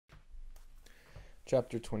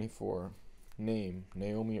Chapter 24. Name,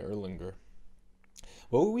 Naomi Erlinger.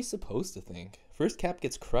 What were we supposed to think? First, Cap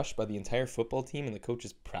gets crushed by the entire football team and the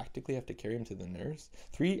coaches practically have to carry him to the nurse.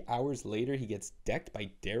 3 hours later, he gets decked by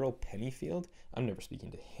Daryl Pennyfield. I'm never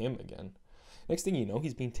speaking to him again. Next thing you know,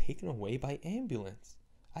 he's being taken away by ambulance.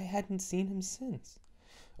 I hadn't seen him since.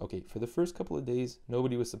 Okay, for the first couple of days,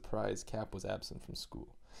 nobody was surprised Cap was absent from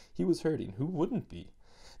school. He was hurting. Who wouldn't be?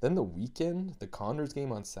 Then the weekend, the Condors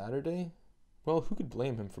game on Saturday. Well, who could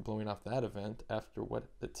blame him for blowing off that event after what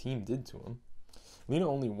the team did to him? Lena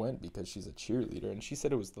only went because she's a cheerleader, and she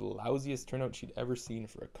said it was the lousiest turnout she'd ever seen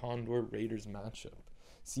for a Condor Raiders matchup.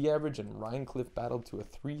 Sea Average and Rhinecliff battled to a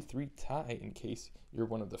 3-3 tie, in case you're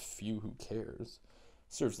one of the few who cares.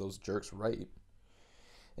 Serves those jerks right.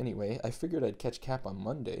 Anyway, I figured I'd catch Cap on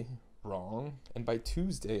Monday. Wrong. And by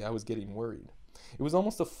Tuesday, I was getting worried. It was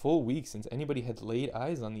almost a full week since anybody had laid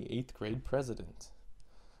eyes on the 8th grade president.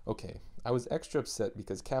 Okay, I was extra upset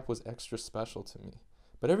because Cap was extra special to me.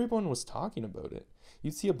 But everyone was talking about it.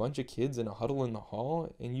 You'd see a bunch of kids in a huddle in the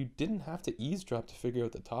hall, and you didn't have to eavesdrop to figure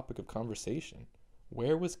out the topic of conversation.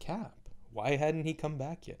 Where was Cap? Why hadn't he come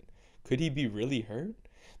back yet? Could he be really hurt?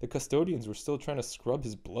 The custodians were still trying to scrub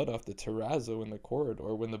his blood off the terrazzo in the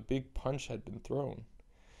corridor when the big punch had been thrown.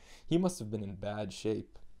 He must have been in bad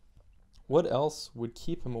shape. What else would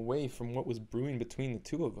keep him away from what was brewing between the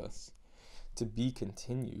two of us? To be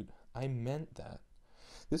continued. I meant that.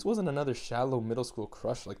 This wasn't another shallow middle school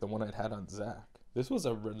crush like the one I'd had on Zach. This was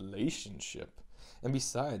a relationship. And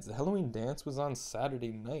besides, the Halloween dance was on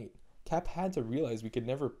Saturday night. Cap had to realize we could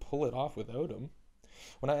never pull it off without him.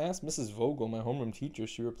 When I asked Mrs. Vogel, my homeroom teacher,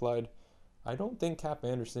 she replied, "I don't think Cap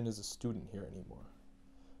Anderson is a student here anymore."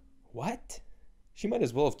 What? She might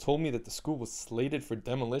as well have told me that the school was slated for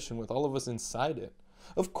demolition with all of us inside it.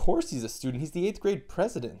 Of course he's a student. He's the 8th grade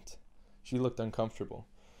president. She looked uncomfortable.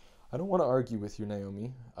 "I don't want to argue with you,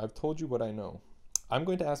 Naomi. I've told you what I know." "I'm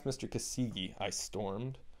going to ask Mr. Kasigi," I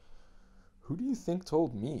stormed. "Who do you think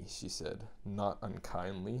told me?" she said, not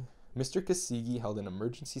unkindly. Mr. Kasigi held an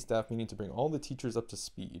emergency staff meeting to bring all the teachers up to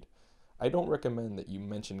speed. I don't recommend that you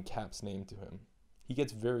mention Cap's name to him. He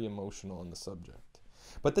gets very emotional on the subject.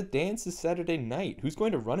 "But the dance is Saturday night. Who's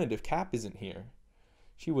going to run it if Cap isn't here?"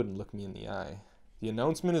 She wouldn't look me in the eye. "The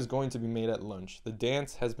announcement is going to be made at lunch. The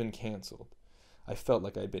dance has been canceled." I felt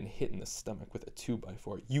like I'd been hit in the stomach with a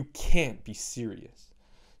 2x4. "You can't be serious."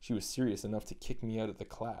 She was serious enough to kick me out of the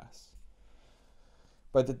class.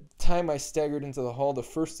 By the time I staggered into the hall, the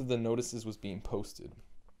first of the notices was being posted.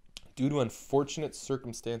 Due to unfortunate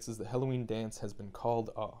circumstances, the Halloween dance has been called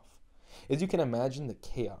off. As you can imagine, the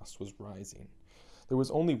chaos was rising. There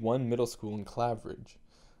was only one middle school in Claveridge.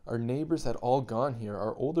 Our neighbors had all gone here,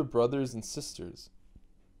 our older brothers and sisters.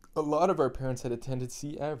 A lot of our parents had attended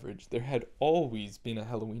Sea Average. There had always been a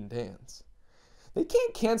Halloween dance. "They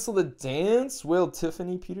can't cancel the dance," wailed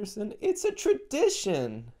Tiffany Peterson. "It's a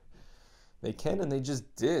tradition." "They can, and they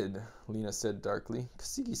just did," Lena said darkly.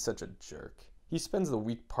 "Kasigi's such a jerk. He spends the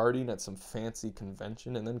week partying at some fancy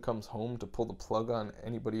convention and then comes home to pull the plug on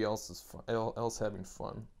anybody else having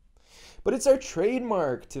fun." "But it's our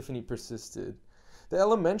trademark," Tiffany persisted. "The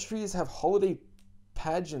elementaries have holiday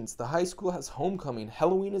pageants. The high school has homecoming.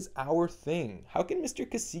 Halloween is our thing. How can Mr.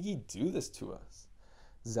 Kasigi do this to us?"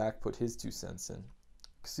 Zach put his 2 cents in.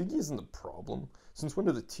 "Kasigi isn't the problem. Since when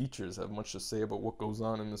do the teachers have much to say about what goes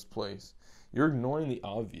on in this place? You're ignoring the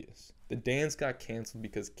obvious. The dance got canceled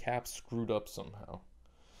because Cap screwed up somehow."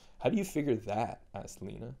 "How do you figure that?" asked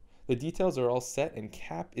Lena. "The details are all set and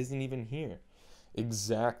Cap isn't even here."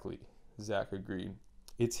 "Exactly," Zach agreed.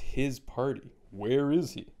 "It's his party. Where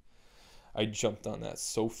is he?" I jumped on that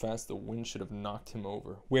so fast the wind should have knocked him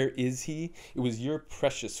over. "Where is he? It was your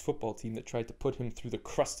precious football team that tried to put him through the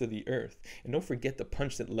crust of the earth. And don't forget the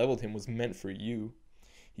punch that leveled him was meant for you."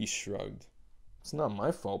 He shrugged. "It's not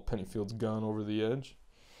my fault Pennyfield's gone over the edge."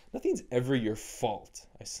 "Nothing's ever your fault,"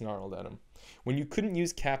 I snarled at him. "When you couldn't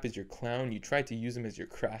use Cap as your clown, you tried to use him as your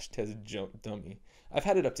crash test dummy. I've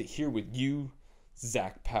had it up to here with you,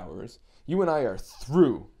 Zach Powers. You and I are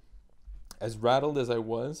through." As rattled as I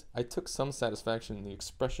was, I took some satisfaction in the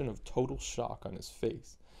expression of total shock on his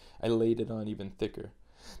face. I laid it on even thicker.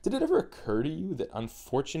 "Did it ever occur to you that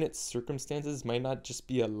unfortunate circumstances might not just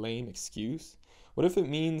be a lame excuse? What if it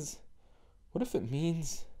means...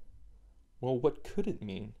 Well, what could it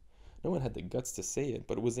mean? No one had the guts to say it,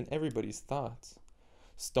 but it was in everybody's thoughts.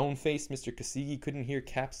 Stone-faced Mr. Kasigi couldn't hear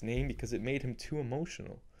Cap's name because it made him too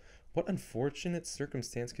emotional. What unfortunate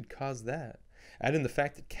circumstance could cause that? Add in the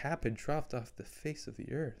fact that Cap had dropped off the face of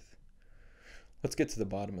the earth. "Let's get to the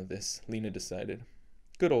bottom of this," Lena decided.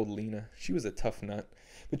 Good old Lena. She was a tough nut,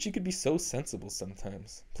 but she could be so sensible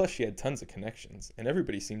sometimes. Plus, she had tons of connections, and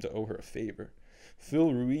everybody seemed to owe her a favor.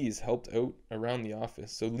 Phil Ruiz helped out around the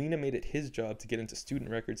office, so Lena made it his job to get into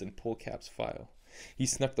student records and pull Cap's file. He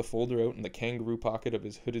snuck the folder out in the kangaroo pocket of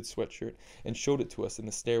his hooded sweatshirt and showed it to us in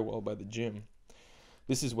the stairwell by the gym.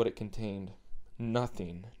 This is what it contained.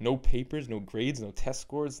 Nothing. No papers, no grades, no test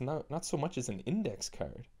scores, not so much as an index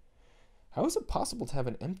card. How is it possible to have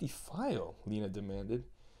an empty file? Lena demanded.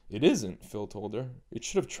 It isn't, Phil told her. It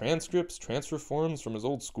should have transcripts, transfer forms from his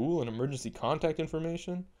old school, and emergency contact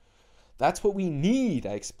information. That's what we need,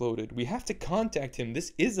 I exploded. We have to contact him.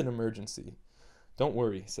 This is an emergency. Don't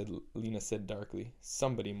worry, Lena said darkly.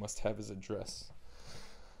 Somebody must have his address.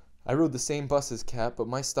 I rode the same bus as Cap, but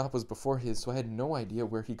my stop was before his, so I had no idea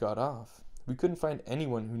where he got off. We couldn't find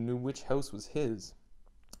anyone who knew which house was his.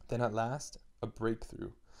 Then at last, a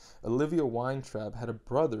breakthrough. Olivia Weintraub had a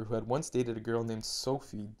brother who had once dated a girl named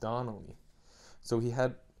Sophie Donnelly. So he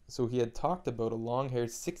had talked about a long-haired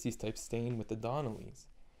 60s type staying with the Donnellys.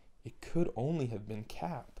 It could only have been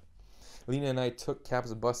Cap. Lena and I took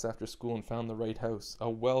Cap's bus after school and found the right house, a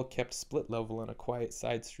well-kept split level on a quiet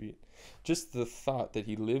side street. Just the thought that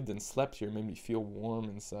he lived and slept here made me feel warm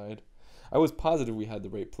inside. I was positive we had the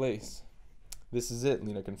right place. This is it,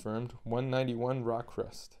 Lena confirmed. 191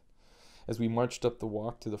 Rockcrest. As we marched up the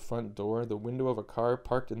walk to the front door, the window of a car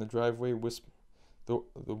parked in the driveway whispered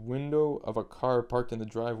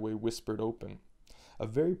open. A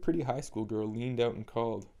very pretty high school girl leaned out and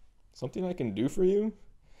called, "Something I can do for you?"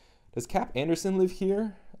 "Does Cap Anderson live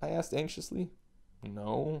here?" I asked anxiously.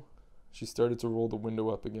 "No." She started to roll the window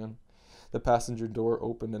up again. The passenger door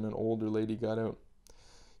opened and an older lady got out.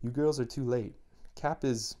 "You girls are too late. Cap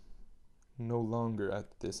is no longer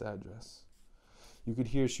at this address." You could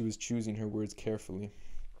hear she was choosing her words carefully.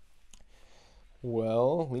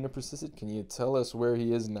 "Well," Lena persisted, "can you tell us where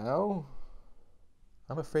he is now?"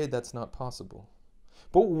 "I'm afraid that's not possible."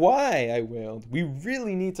 "But why?" I wailed. "We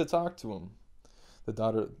really need to talk to him." The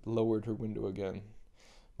daughter lowered her window again.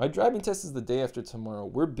 "My driving test is the day after tomorrow.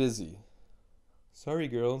 We're busy." "Sorry,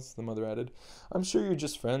 girls," the mother added. "I'm sure you're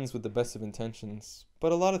just friends with the best of intentions,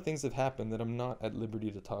 but a lot of things have happened that I'm not at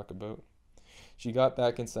liberty to talk about." She got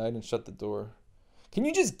back inside and shut the door. "Can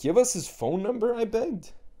you just give us his phone number?" I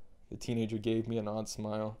begged. The teenager gave me an odd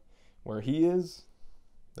smile. "Where he is,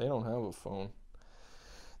 they don't have a phone."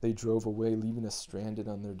 They drove away, leaving us stranded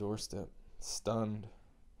on their doorstep, stunned.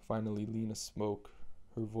 Finally, Lena spoke,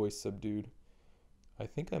 her voice subdued. "I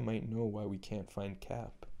think I might know why we can't find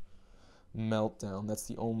Cap." Meltdown, that's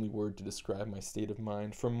the only word to describe my state of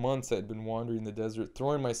mind. For months I had been wandering the desert,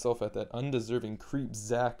 throwing myself at that undeserving creep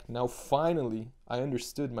Zach. Now finally, I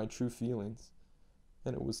understood my true feelings.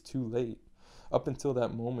 And it was too late. Up until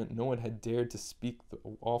that moment, no one had dared to speak the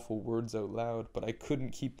awful words out loud, but I couldn't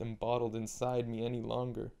keep them bottled inside me any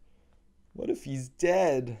longer. What if he's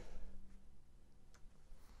dead?